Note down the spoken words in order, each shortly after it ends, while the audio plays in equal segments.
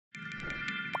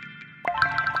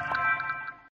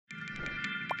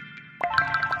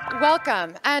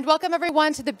Welcome, and welcome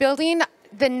everyone to the Building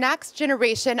the Next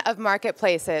Generation of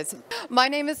Marketplaces. My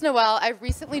name is Noelle. I've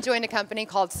recently joined a company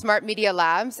called Smart Media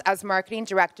Labs as Marketing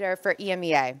Director for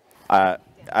EMEA.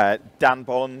 Dan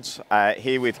Bolland,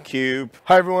 here with Cube.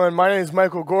 Hi everyone, my name is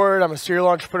Michael Gord. I'm a serial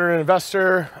entrepreneur and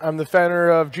investor. I'm the founder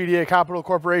of GDA Capital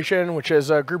Corporation, which is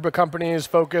a group of companies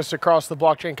focused across the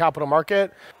blockchain capital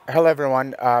market. Hello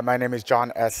everyone, my name is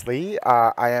John S. Lee.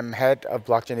 I am head of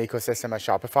blockchain ecosystem at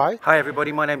Shopify. Hi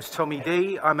everybody, my name's Tommy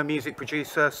D. I'm a music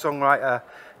producer, songwriter,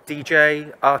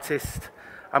 DJ, artist.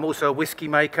 I'm also a whiskey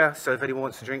maker, so if anyone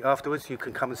wants to drink afterwards, you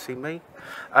can come and see me.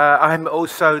 I'm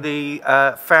also the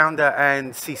founder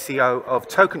and CCO of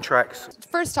TokenTraxx.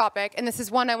 First topic, and this is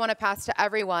one I want to pass to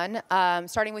everyone,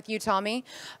 starting with you, Tommy.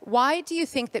 Why do you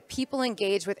think that people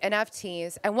engage with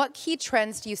NFTs, and what key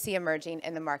trends do you see emerging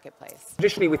in the marketplace?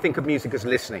 Traditionally, we think of music as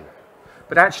listening.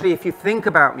 But actually, if you think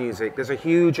about music, there's a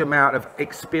huge amount of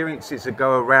experiences that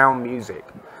go around music.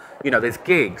 You know, there's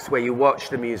gigs where you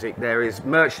watch the music, there is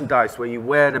merchandise where you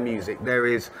wear the music, there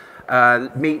is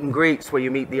meet and greets where you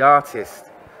meet the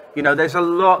artist. You know, there's a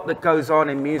lot that goes on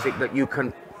in music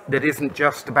that isn't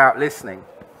just about listening.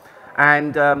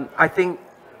 And I think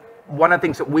one of the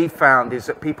things that we've found is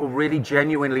that people really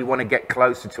genuinely want to get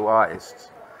closer to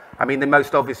artists. I mean, the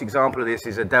most obvious example of this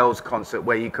is Adele's concert,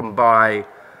 where you can buy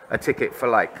a ticket for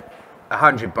like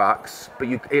 $100,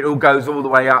 but it all goes all the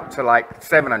way up to like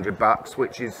 $700,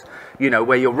 which is, you know,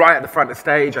 where you're right at the front of the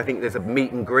stage. I think there's a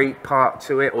meet and greet part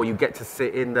to it, or you get to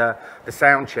sit in the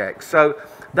sound check. So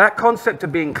that concept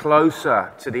of being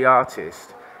closer to the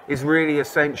artist is really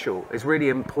essential. It's really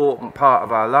important part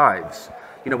of our lives.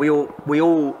 You know, we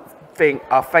all think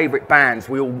our favorite bands,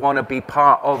 we all want to be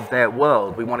part of their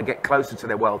world. We want to get closer to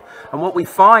their world. And what we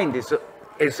find is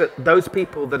that those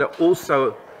people that are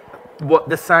also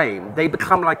the same, they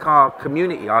become like our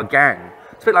community, our gang.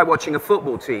 It's a bit like watching a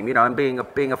football team, you know, and being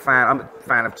a fan. I'm a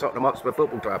fan of Tottenham Hotspur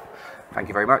Football Club. Thank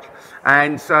you very much.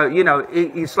 And so, you know,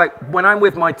 it's like when I'm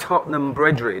with my Tottenham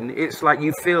brethren, it's like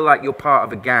you feel like you're part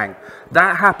of a gang.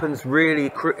 That happens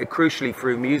really crucially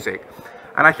through music.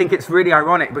 And I think it's really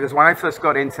ironic because when I first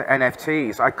got into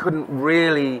NFTs, I couldn't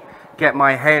really get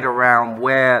my head around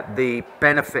where the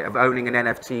benefit of owning an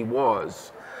NFT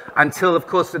was. Until, of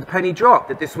course, the penny dropped,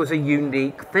 that this was a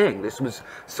unique thing. This was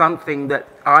something that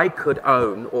I could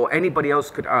own, or anybody else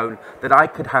could own, that I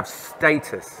could have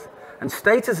status. And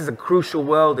status is a crucial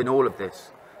word in all of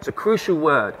this. It's a crucial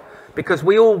word, because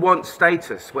we all want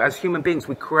status. As human beings,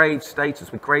 we crave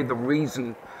status. We crave the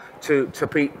reason to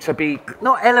be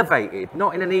not elevated,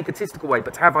 not in an egotistical way,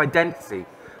 but to have identity.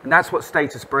 And that's what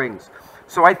status brings.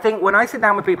 So I think when I sit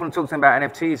down with people and talk to them about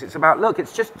NFTs, it's about, look,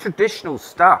 it's just traditional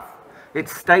stuff.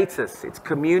 It's status, it's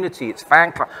community, it's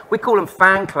fan club. We call them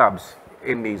fan clubs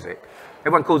in music.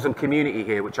 Everyone calls them community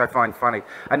here, which I find funny.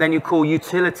 And then you call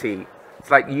utility.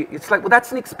 It's like, well,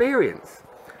 that's an experience.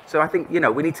 So I think, you know,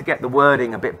 we need to get the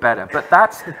wording a bit better. But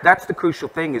that's the crucial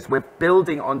thing, is we're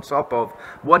building on top of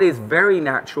what is very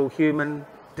natural human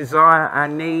desire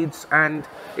and needs and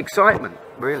excitement,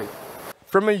 really.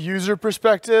 From a user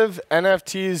perspective,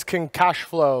 NFTs can cash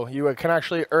flow. You can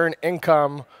actually earn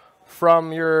income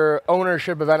from your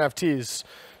ownership of NFTs.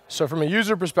 So from a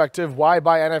user perspective, why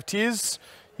buy NFTs?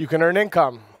 You can earn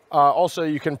income. Also,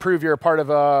 you can prove you're a part of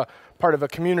a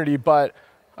community, but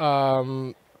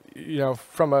you know,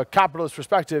 from a capitalist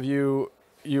perspective, you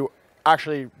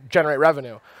actually generate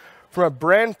revenue. From a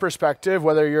brand perspective,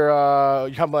 whether you're a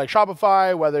company like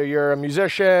Shopify, whether you're a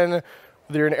musician,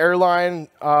 whether you're an airline,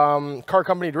 car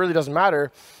company, it really doesn't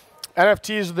matter.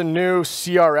 NFTs are the new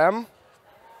CRM.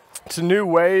 It's a new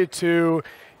way to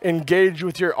engage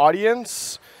with your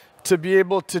audience, to be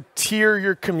able to tier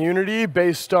your community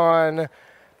based on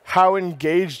how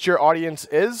engaged your audience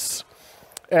is.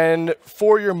 And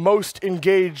for your most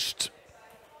engaged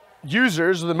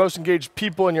users, or the most engaged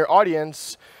people in your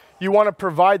audience, you want to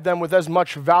provide them with as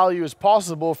much value as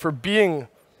possible for being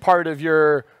part of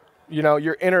your, you know,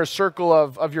 your inner circle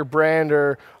of your brand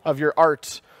or of your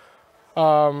art.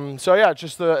 So yeah,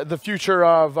 just the future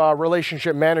of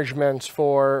relationship management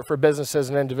for businesses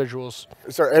and individuals.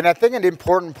 So, and I think an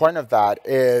important point of that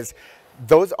is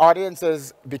those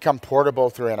audiences become portable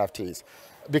through NFTs,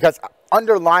 because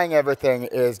underlying everything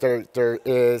is there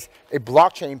is a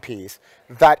blockchain piece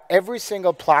that every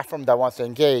single platform that wants to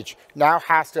engage now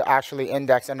has to actually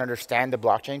index and understand the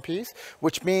blockchain piece,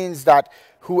 which means that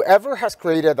whoever has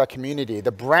created that community,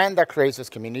 the brand that creates those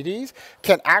communities,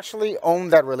 can actually own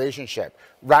that relationship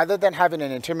rather than having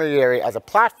an intermediary as a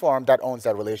platform that owns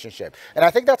that relationship. And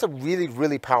I think that's a really,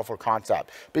 really powerful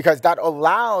concept, because that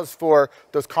allows for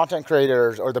those content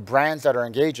creators or the brands that are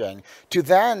engaging to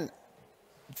then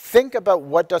think about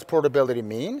what does portability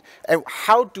mean and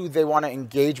how do they want to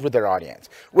engage with their audience,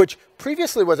 which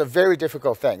previously was a very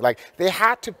difficult thing. Like, they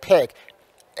had to pick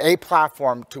a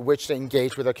platform to which to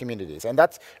engage with their communities. And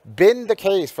that's been the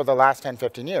case for the last 10,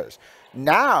 15 years.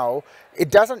 Now,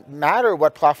 it doesn't matter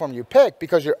what platform you pick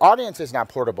because your audience is now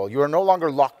portable. You are no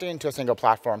longer locked into a single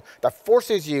platform that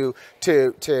forces you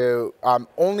to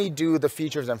only do the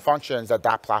features and functions that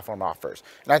that platform offers.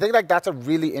 And I think like that's a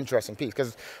really interesting piece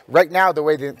because right now, the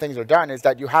way things are done is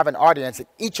that you have an audience in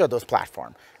each of those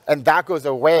platforms. And that goes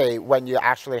away when you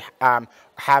actually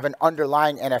have an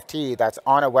underlying NFT that's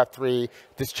on a Web3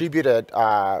 distributed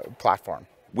platform.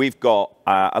 We've got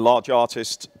a large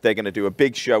artist. They're going to do a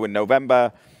big show in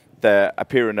November. They're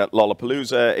appearing at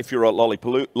Lollapalooza. If you're at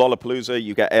Lollapalooza,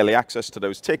 you get early access to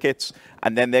those tickets.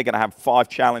 And then they're going to have 5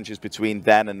 challenges between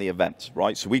then and the event,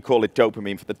 right? So we call it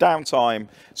dopamine for the downtime.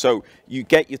 So you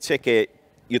get your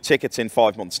tickets in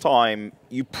 5 months' time,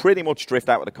 you pretty much drift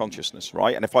out of the consciousness,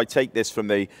 right? And if I take this from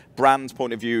the brand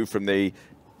point of view, from the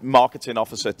marketing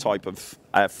officer type of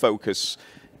focus,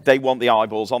 they want the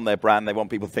eyeballs on their brand. They want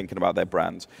people thinking about their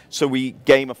brand. So we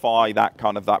gamify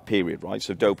that period, right?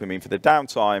 So dopamine for the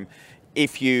downtime.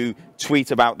 If you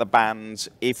tweet about the band,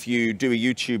 if you do a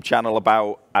YouTube channel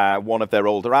about one of their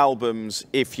older albums,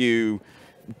 if you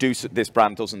do, this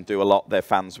brand doesn't do a lot, they're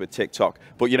fans with TikTok.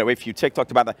 But, you know, if you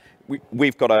TikToked about that,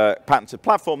 we've got a patented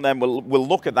platform, then we'll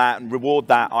look at that and reward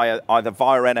that either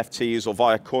via NFTs or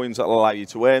via coins that will allow you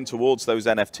to earn towards those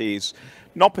NFTs.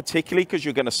 Not particularly because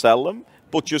you're going to sell them,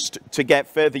 but just to get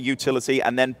further utility.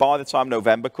 And then by the time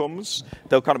November comes,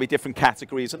 there'll kind of be different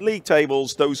categories and league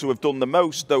tables. Those who have done the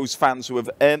most, those fans who have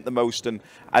earned the most and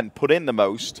put in the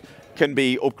most, can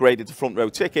be upgraded to front row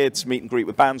tickets, meet and greet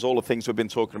with bands, all the things we've been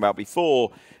talking about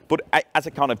before. But as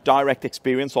a kind of direct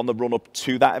experience on the run up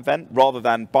to that event, rather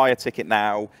than buy a ticket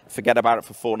now, forget about it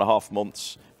for 4.5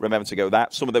 months, remember to go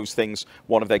that. Some of those things,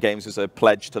 one of their games is a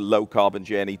pledge to low carbon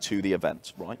journey to the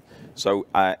event, right? So,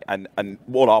 and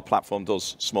what our platform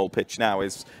does, small pitch now,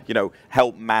 is, you know,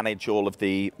 help manage all of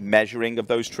the measuring of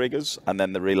those triggers and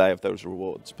then the relay of those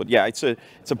rewards. But yeah, it's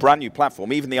a brand new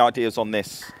platform. Even the ideas on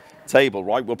this table,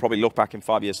 right? We'll probably look back in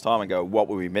 5 years' time and go, what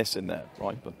were we missing there,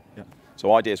 right? But yeah,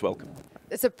 so ideas welcome.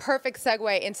 It's a perfect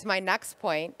segue into my next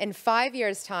point. In 5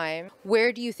 years' time,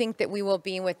 where do you think that we will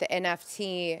be with the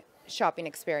NFT shopping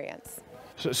experience?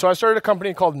 So I started a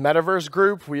company called Metaverse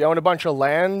Group. We own a bunch of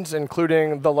lands,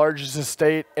 including the largest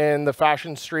estate in the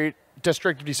Fashion Street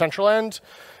district of Decentraland.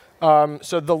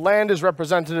 So the land is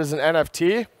represented as an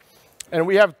NFT. And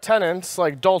we have tenants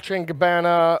like Dolce &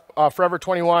 Gabbana, Forever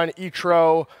 21,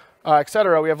 Etro, et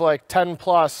cetera. We have like 10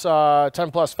 plus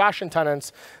fashion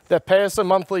tenants that pay us a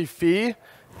monthly fee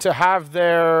to have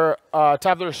their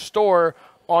store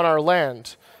on our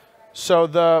land.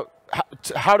 So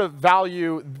how to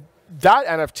value that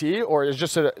NFT, or is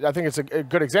just I think it's a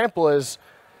good example, is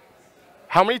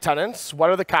how many tenants, what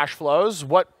are the cash flows,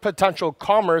 what potential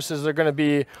commerce is there going to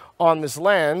be on this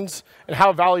land, and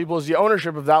how valuable is the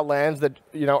ownership of that land that,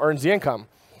 you know, earns the income.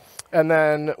 And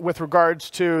then with regards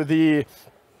to the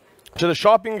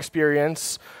shopping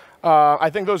experience, I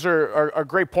think those are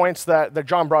great points that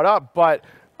John brought up, but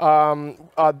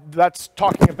that's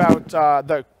talking about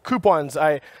the coupons.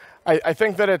 I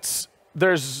think that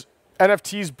there's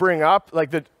NFTs bring up like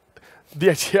the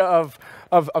idea of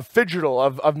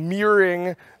phygital, of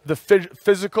mirroring the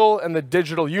physical and the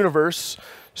digital universe.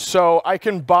 So I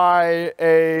can buy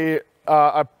a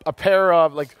pair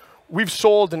of, like, we've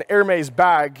sold an Hermes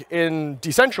bag in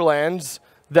Decentraland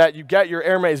that you get your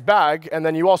Hermes bag and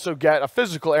then you also get a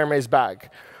physical Hermes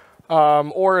bag.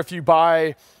 Or if you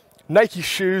buy Nike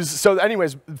shoes. So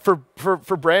anyways, for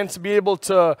brands to be able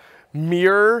to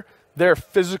mirror their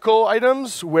physical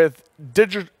items with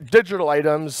digital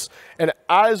items, and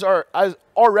as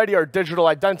already our digital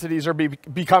identities are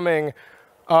becoming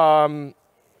definitely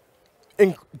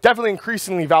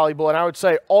increasingly valuable, and I would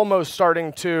say almost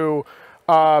starting to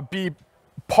be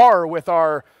par with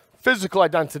our physical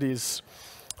identities.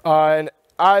 And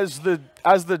as the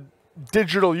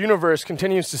digital universe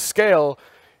continues to scale,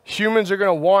 humans are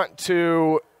going to want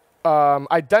to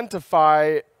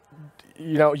identify,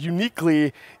 you know,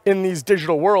 uniquely in these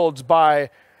digital worlds by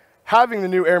having the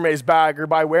new Hermes bag or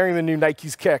by wearing the new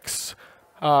Nike's kicks.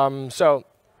 So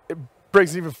it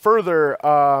brings even further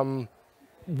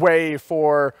way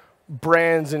for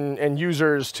brands and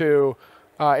users to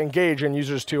engage and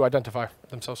users to identify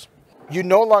themselves. You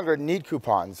no longer need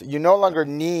coupons. You no longer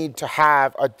need to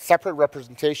have a separate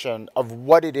representation of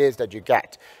what it is that you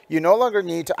get. You no longer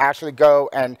need to actually go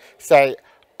and say,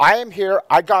 I am here,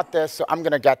 I got this, so I'm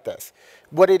going to get this.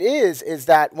 What it is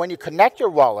that when you connect your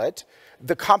wallet,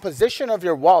 the composition of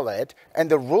your wallet and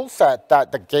the rule set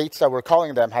that the gates that we're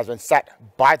calling them has been set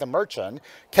by the merchant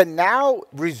can now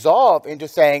resolve into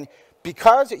saying,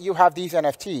 because you have these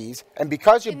NFTs and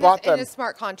because you bought them in a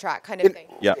smart contract kind of thing.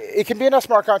 Yeah. It can be in a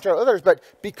smart contract or others, but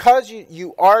because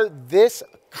you are this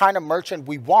kind of merchant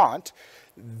we want,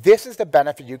 this is the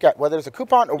benefit you get, whether it's a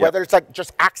coupon or whether it's like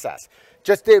just access,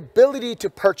 just the ability to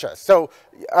purchase. So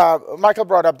Michael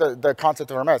brought up the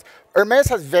concept of Hermes. Hermes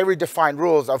has very defined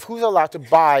rules of who's allowed to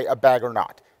buy a bag or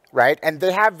not, right? And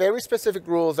they have very specific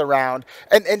rules around,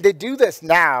 and they do this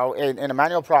now in a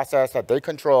manual process that they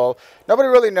control. Nobody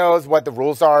really knows what the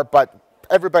rules are, but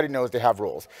everybody knows they have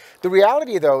rules. The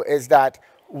reality, though, is that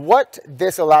what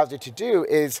this allows you to do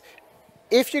is,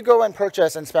 if you go and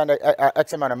purchase and spend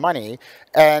X amount of money,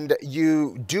 and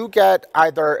you do get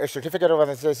either a certificate of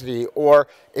authenticity or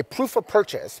a proof of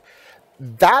purchase,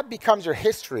 that becomes your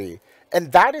history.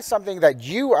 And that is something that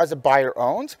you as a buyer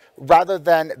owns, rather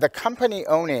than the company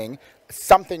owning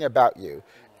something about you.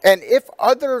 And if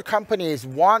other companies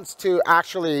want to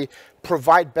actually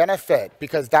provide benefit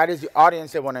because that is the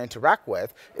audience they want to interact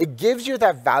with, it gives you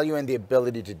that value and the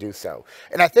ability to do so.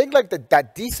 And I think like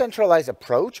that decentralized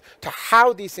approach to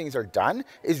how these things are done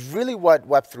is really what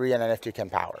Web3 and NFT can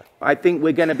power. I think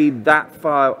we're going to be that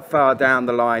far down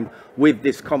the line with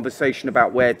this conversation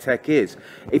about where tech is.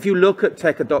 If you look at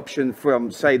tech adoption from,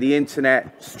 say, the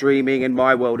internet, streaming, in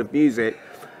my world of music,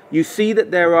 you see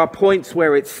that there are points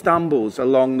where it stumbles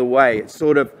along the way. It's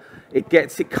sort of, it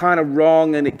gets it kind of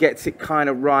wrong and it gets it kind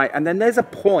of right. And then there's a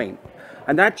point,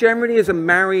 and that generally is a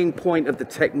marrying point of the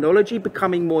technology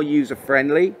becoming more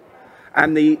user-friendly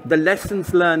and the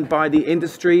lessons learned by the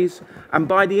industries and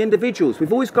by the individuals.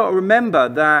 We've always got to remember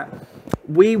that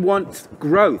we want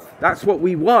growth. That's what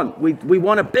we want. We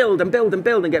want to build and build and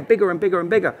build and get bigger and bigger and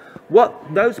bigger.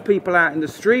 What those people out in the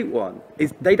street want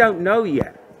is they don't know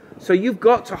yet. So you've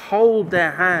got to hold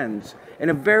their hands in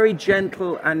a very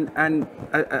gentle and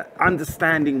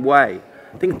understanding way.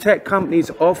 I think tech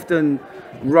companies often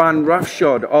run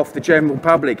roughshod off the general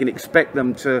public and expect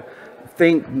them to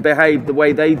think and behave the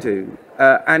way they do.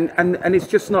 And it's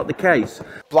just not the case.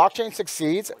 Blockchain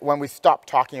succeeds when we stop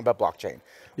talking about blockchain.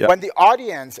 Yeah. When the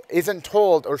audience isn't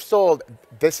told or sold,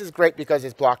 this is great because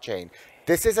it's blockchain.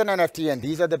 This is an NFT and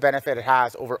these are the benefit it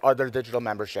has over other digital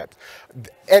memberships.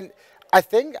 And I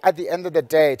think at the end of the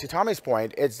day, to Tommy's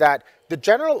point, is that the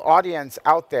general audience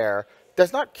out there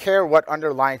does not care what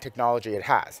underlying technology it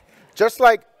has. Just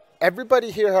like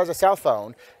everybody here has a cell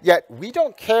phone, yet we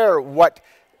don't care what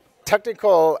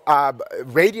technical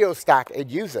radio stack it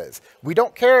uses. We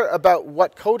don't care about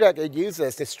what codec it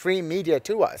uses to stream media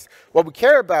to us. What we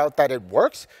care about that it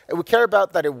works, and we care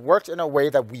about that it works in a way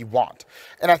that we want.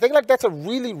 And I think like that's a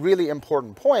really, really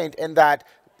important point, in that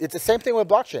it's the same thing with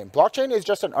blockchain. Blockchain is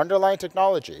just an underlying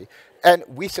technology, and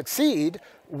we succeed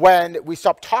when we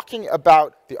stop talking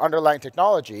about the underlying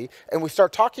technology and we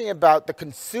start talking about the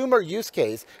consumer use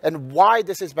case and why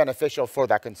this is beneficial for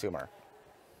that consumer.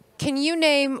 Can you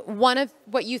name one of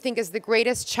what you think is the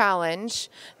greatest challenge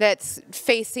that's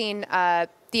facing the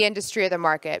industry or the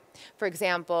market? For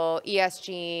example,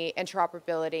 ESG,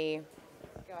 interoperability.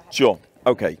 Go ahead. Sure.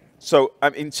 Okay. So, I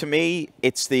mean, to me,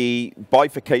 it's the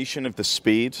bifurcation of the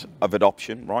speed of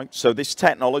adoption, right? So this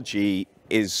technology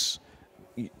is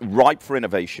ripe for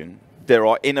innovation. There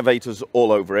are innovators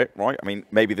all over it, right? I mean,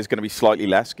 maybe there's going to be slightly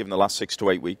less given the last 6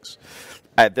 to 8 weeks.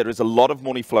 There is a lot of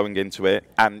money flowing into it.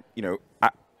 And, you know,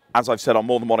 as I've said on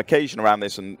more than one occasion around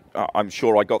this, and I'm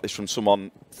sure I got this from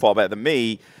someone far better than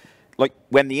me, like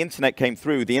when the internet came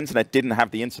through, the internet didn't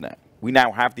have the internet. We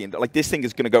now have the internet. Like, this thing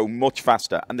is going to go much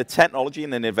faster. And the technology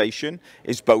and the innovation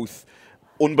is both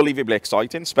unbelievably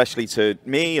exciting, especially to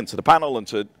me and to the panel and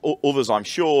to others, I'm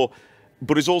sure,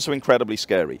 but is also incredibly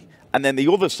scary. And then the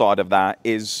other side of that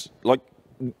is, like,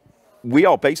 we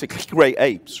are basically great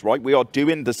apes, right? We are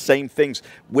doing the same things.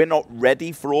 We're not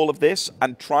ready for all of this,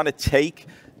 and trying to take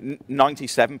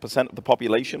 97% of the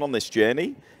population on this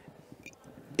journey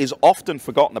is often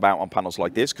forgotten about on panels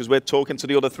like this, because we're talking to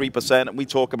the other 3% and we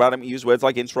talk about it and we use words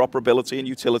like interoperability and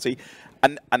utility,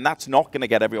 and that's not going to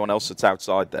get everyone else that's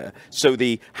outside there. So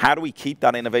how do we keep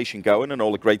that innovation going and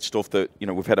all the great stuff that, you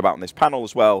know, we've heard about on this panel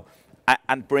as well,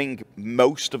 and bring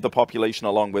most of the population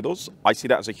along with us? I see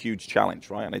that as a huge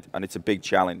challenge, right? And it's a big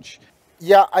challenge.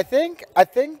 Yeah, I think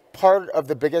part of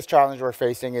the biggest challenge we're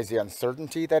facing is the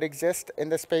uncertainty that exists in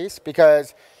this space,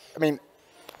 because, I mean,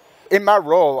 in my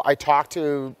role, I talk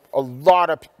to a lot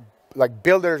of like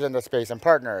builders in the space and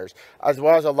partners, as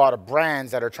well as a lot of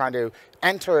brands that are trying to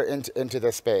enter into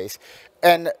this space.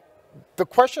 And the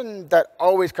question that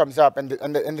always comes up, and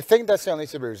the thing that still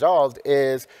needs to be resolved,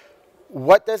 is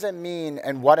what does it mean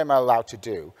and what am I allowed to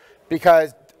do?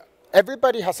 Because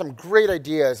everybody has some great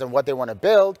ideas on what they want to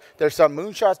build. There's some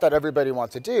moonshots that everybody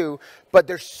wants to do, but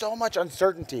there's so much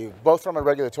uncertainty, both from a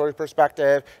regulatory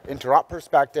perspective, interop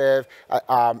perspective,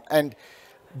 and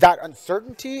that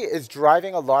uncertainty is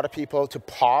driving a lot of people to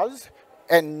pause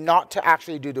and not to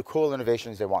actually do the cool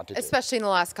innovations they want to do. Especially in the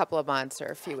last couple of months or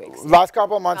a few weeks. Last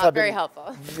couple of months have been very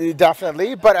helpful.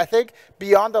 Definitely, but I think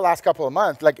beyond the last couple of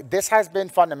months, like this has been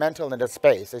fundamental in this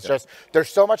space. It's just, there's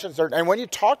so much uncertainty. And when you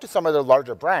talk to some of the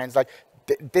larger brands, like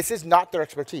this is not their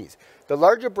expertise. The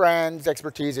larger brands'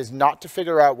 expertise is not to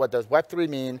figure out what does Web3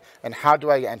 mean and how do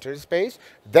I enter the space.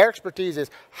 Their expertise is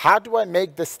how do I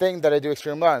make this thing that I do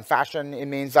extremely well. In fashion, it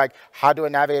means like how do I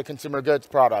navigate consumer goods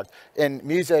product. In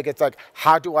music, it's like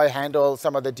how do I handle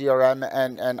some of the DRM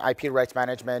and IP rights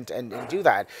management and do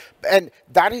that. And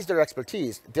that is their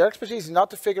expertise. Their expertise is not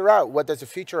to figure out what does the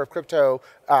future of crypto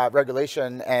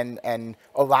regulation and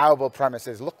allowable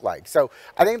premises look like. So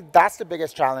I think that's the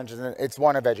biggest challenge, and it's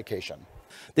one of education.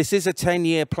 This is a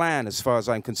 10-year plan, as far as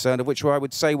I'm concerned, of which I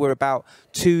would say we're about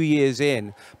 2 years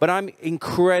in. But I'm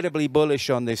incredibly bullish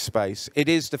on this space. It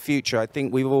is the future. I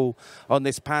think we've all on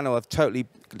this panel have totally,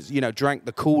 drank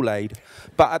the Kool-Aid.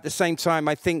 But at the same time,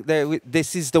 I think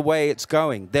this is the way it's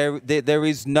going. There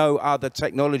is no other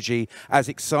technology as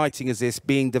exciting as this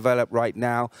being developed right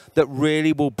now that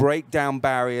really will break down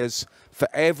barriers for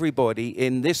everybody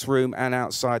in this room and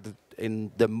outside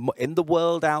in the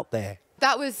world out there.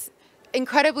 That was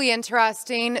incredibly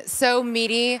interesting, so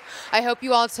meaty. I hope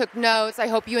you all took notes. I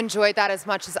hope you enjoyed that as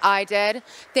much as I did.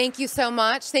 Thank you so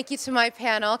much. Thank you to my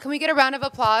panel. Can we get a round of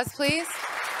applause, please?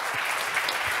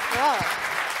 Yeah.